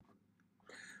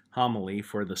Homily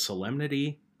for the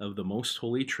Solemnity of the Most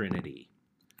Holy Trinity.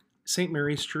 St.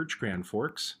 Mary's Church, Grand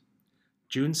Forks,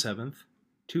 June 7th,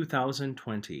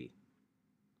 2020.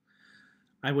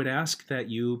 I would ask that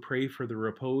you pray for the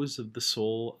repose of the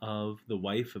soul of the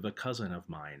wife of a cousin of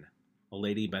mine, a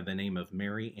lady by the name of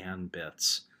Mary Ann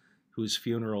Bitts, whose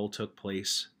funeral took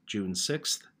place June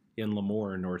 6th in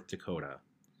Lemoore, North Dakota.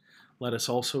 Let us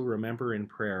also remember in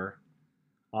prayer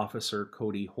Officer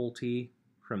Cody Holty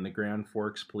from the Grand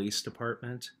Forks Police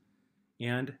Department,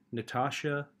 and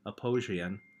Natasha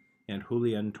Apogian and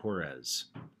Julian Torres,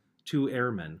 two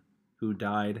airmen who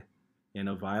died in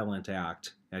a violent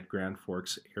act at Grand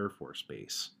Forks Air Force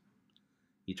Base.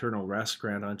 Eternal rest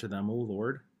grant unto them, O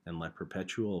Lord, and let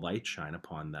perpetual light shine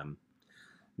upon them.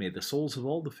 May the souls of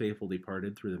all the faithful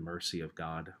departed through the mercy of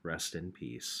God rest in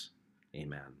peace.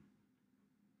 Amen.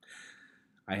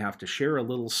 I have to share a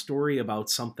little story about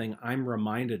something I'm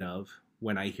reminded of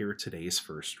when I hear today's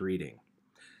first reading.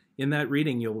 In that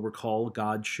reading, you'll recall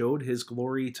God showed his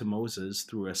glory to Moses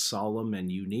through a solemn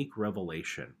and unique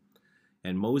revelation,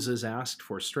 and Moses asked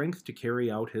for strength to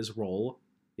carry out his role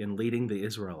in leading the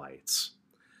Israelites.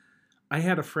 I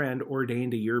had a friend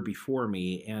ordained a year before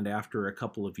me, and after a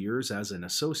couple of years as an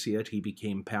associate, he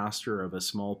became pastor of a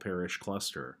small parish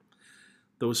cluster.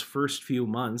 Those first few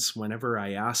months, whenever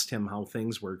I asked him how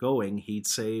things were going, he'd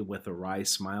say with a wry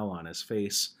smile on his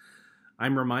face,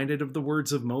 "I'm reminded of the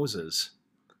words of Moses.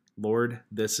 Lord,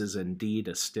 this is indeed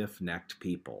a stiff-necked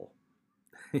people."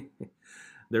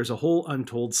 There's a whole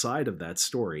untold side of that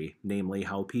story, namely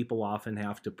how people often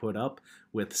have to put up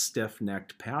with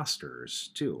stiff-necked pastors,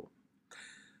 too.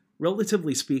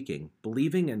 Relatively speaking,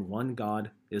 believing in one God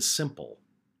is simple.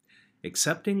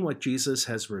 Accepting what Jesus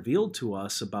has revealed to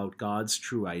us about God's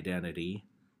true identity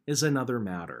is another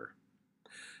matter.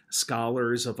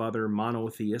 Scholars of other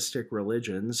monotheistic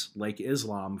religions, like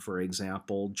Islam, for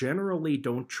example, generally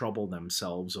don't trouble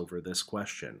themselves over this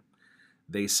question.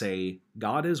 They say,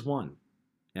 God is one,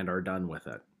 and are done with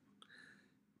it.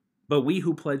 But we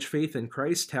who pledge faith in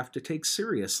Christ have to take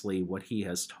seriously what he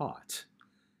has taught,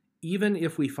 even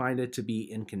if we find it to be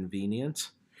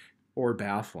inconvenient or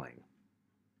baffling.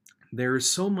 There is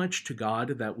so much to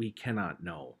God that we cannot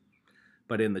know.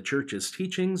 But in the Church's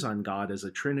teachings on God as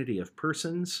a trinity of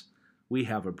persons, we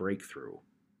have a breakthrough.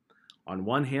 On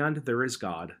one hand, there is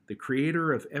God, the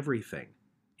creator of everything,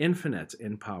 infinite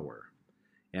in power.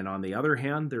 And on the other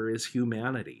hand, there is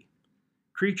humanity,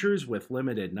 creatures with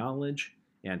limited knowledge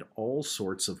and all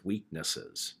sorts of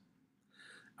weaknesses.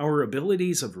 Our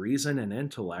abilities of reason and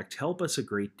intellect help us a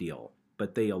great deal,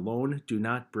 but they alone do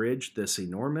not bridge this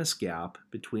enormous gap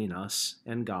between us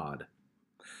and God.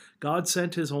 God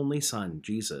sent his only Son,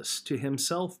 Jesus, to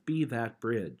himself be that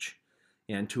bridge,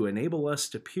 and to enable us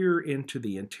to peer into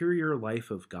the interior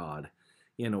life of God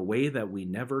in a way that we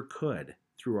never could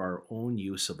through our own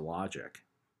use of logic.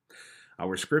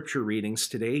 Our scripture readings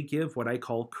today give what I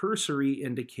call cursory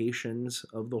indications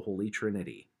of the Holy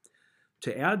Trinity.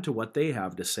 To add to what they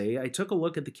have to say, I took a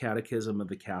look at the Catechism of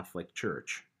the Catholic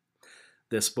Church.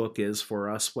 This book is for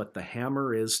us what the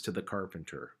hammer is to the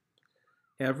carpenter.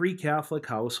 Every Catholic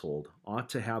household ought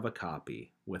to have a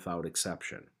copy, without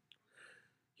exception.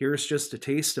 Here's just a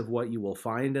taste of what you will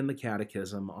find in the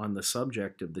Catechism on the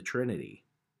subject of the Trinity.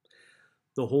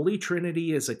 The Holy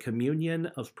Trinity is a communion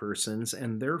of persons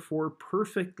and therefore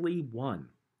perfectly one.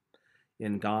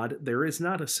 In God, there is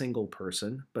not a single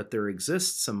person, but there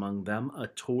exists among them a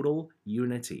total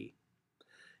unity.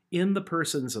 In the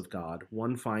persons of God,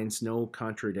 one finds no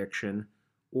contradiction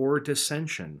or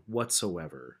dissension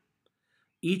whatsoever.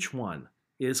 Each one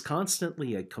is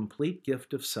constantly a complete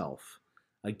gift of self,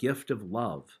 a gift of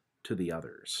love to the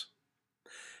others.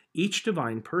 Each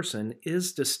divine person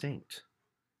is distinct.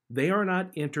 They are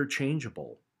not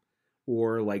interchangeable,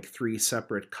 or like three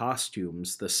separate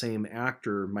costumes the same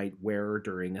actor might wear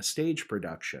during a stage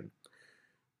production.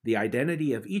 The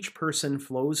identity of each person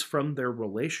flows from their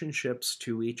relationships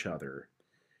to each other,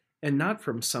 and not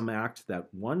from some act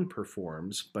that one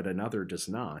performs but another does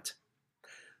not.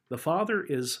 The Father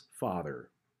is Father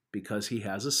because he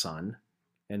has a Son,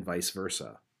 and vice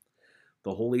versa.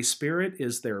 The Holy Spirit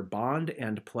is their bond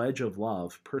and pledge of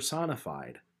love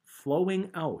personified, flowing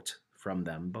out from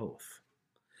them both.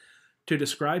 To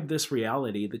describe this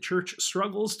reality, the Church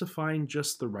struggles to find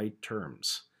just the right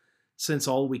terms, since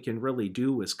all we can really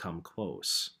do is come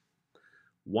close.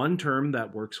 One term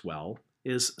that works well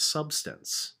is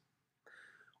substance.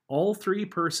 All three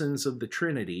persons of the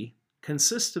Trinity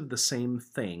consist of the same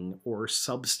thing or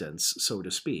substance, so to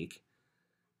speak,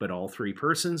 but all three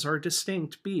persons are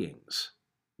distinct beings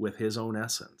with his own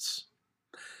essence.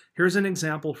 Here's an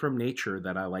example from nature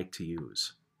that I like to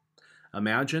use.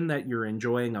 Imagine that you're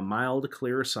enjoying a mild,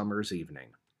 clear summer's evening.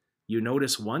 You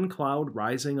notice one cloud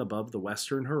rising above the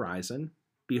western horizon,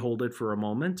 behold it for a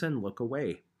moment, and look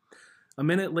away. A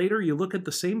minute later, you look at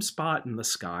the same spot in the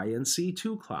sky and see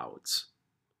two clouds.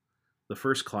 The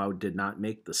first cloud did not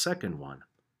make the second one,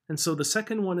 and so the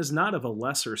second one is not of a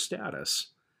lesser status.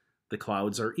 The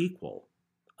clouds are equal,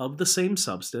 of the same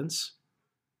substance,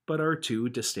 but are two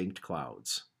distinct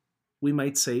clouds. We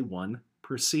might say one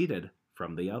proceeded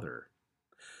from the other.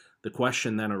 The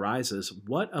question then arises,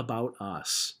 what about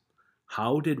us?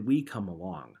 How did we come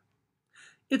along?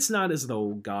 It's not as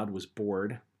though God was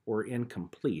bored or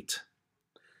incomplete.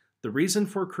 The reason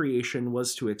for creation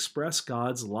was to express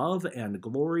God's love and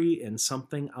glory in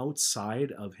something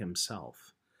outside of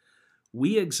himself.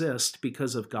 We exist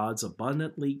because of God's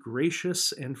abundantly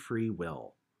gracious and free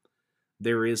will.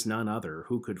 There is none other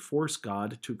who could force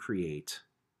God to create.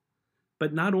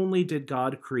 But not only did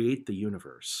God create the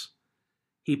universe,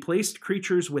 he placed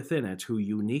creatures within it who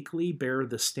uniquely bear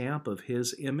the stamp of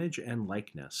his image and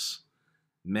likeness,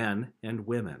 men and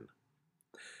women.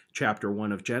 Chapter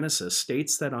 1 of Genesis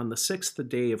states that on the sixth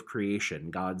day of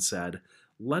creation, God said,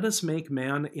 "Let us make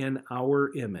man in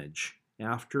our image,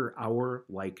 after our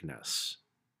likeness."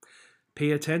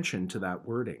 Pay attention to that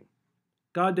wording.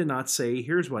 God did not say,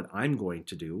 "Here's what I'm going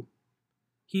to do."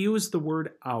 He used the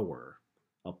word our,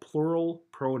 a plural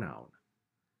pronoun.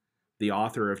 The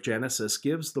author of Genesis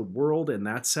gives the world in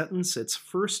that sentence its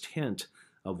first hint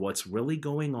of what's really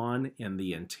going on in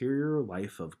the interior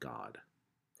life of God.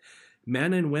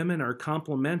 Men and women are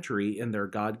complementary in their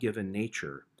God-given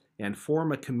nature and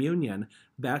form a communion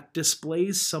that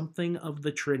displays something of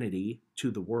the Trinity to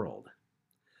the world.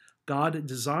 God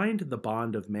designed the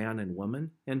bond of man and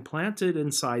woman and planted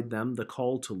inside them the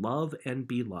call to love and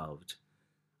be loved,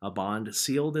 a bond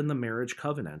sealed in the marriage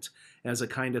covenant as a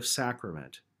kind of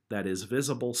sacrament that is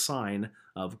visible sign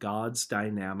of God's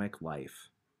dynamic life.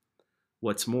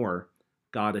 What's more,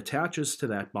 God attaches to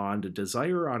that bond a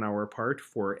desire on our part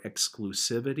for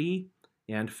exclusivity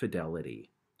and fidelity.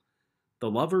 The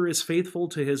lover is faithful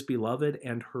to his beloved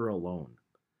and her alone,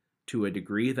 to a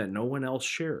degree that no one else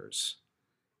shares,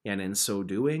 and in so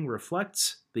doing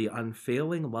reflects the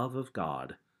unfailing love of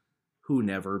God, who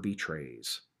never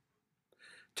betrays.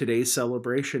 Today's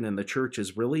celebration in the church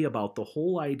is really about the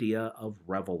whole idea of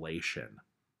revelation.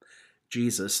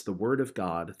 Jesus, the Word of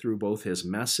God, through both his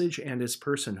message and his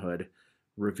personhood,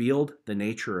 revealed the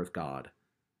nature of God,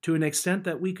 to an extent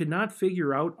that we could not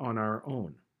figure out on our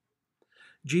own.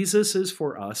 Jesus is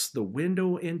for us the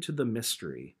window into the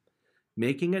mystery,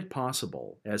 making it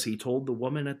possible, as he told the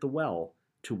woman at the well,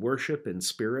 to worship in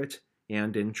spirit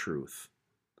and in truth.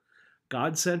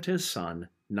 God sent his Son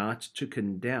not to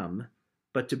condemn,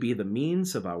 but to be the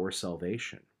means of our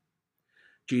salvation.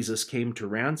 Jesus came to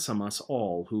ransom us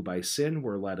all who by sin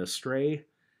were led astray,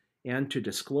 and to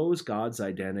disclose God's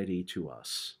identity to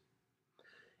us.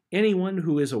 Anyone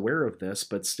who is aware of this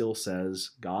but still says,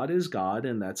 "God is God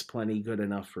and that's plenty good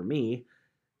enough for me,"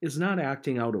 is not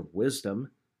acting out of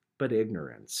wisdom, but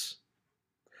ignorance.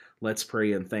 Let's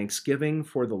pray in thanksgiving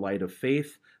for the light of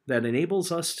faith that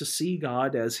enables us to see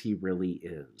God as he really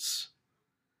is.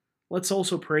 Let's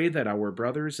also pray that our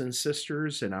brothers and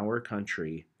sisters in our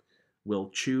country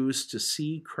will choose to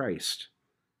see Christ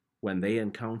when they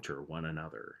encounter one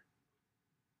another.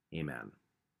 Amen.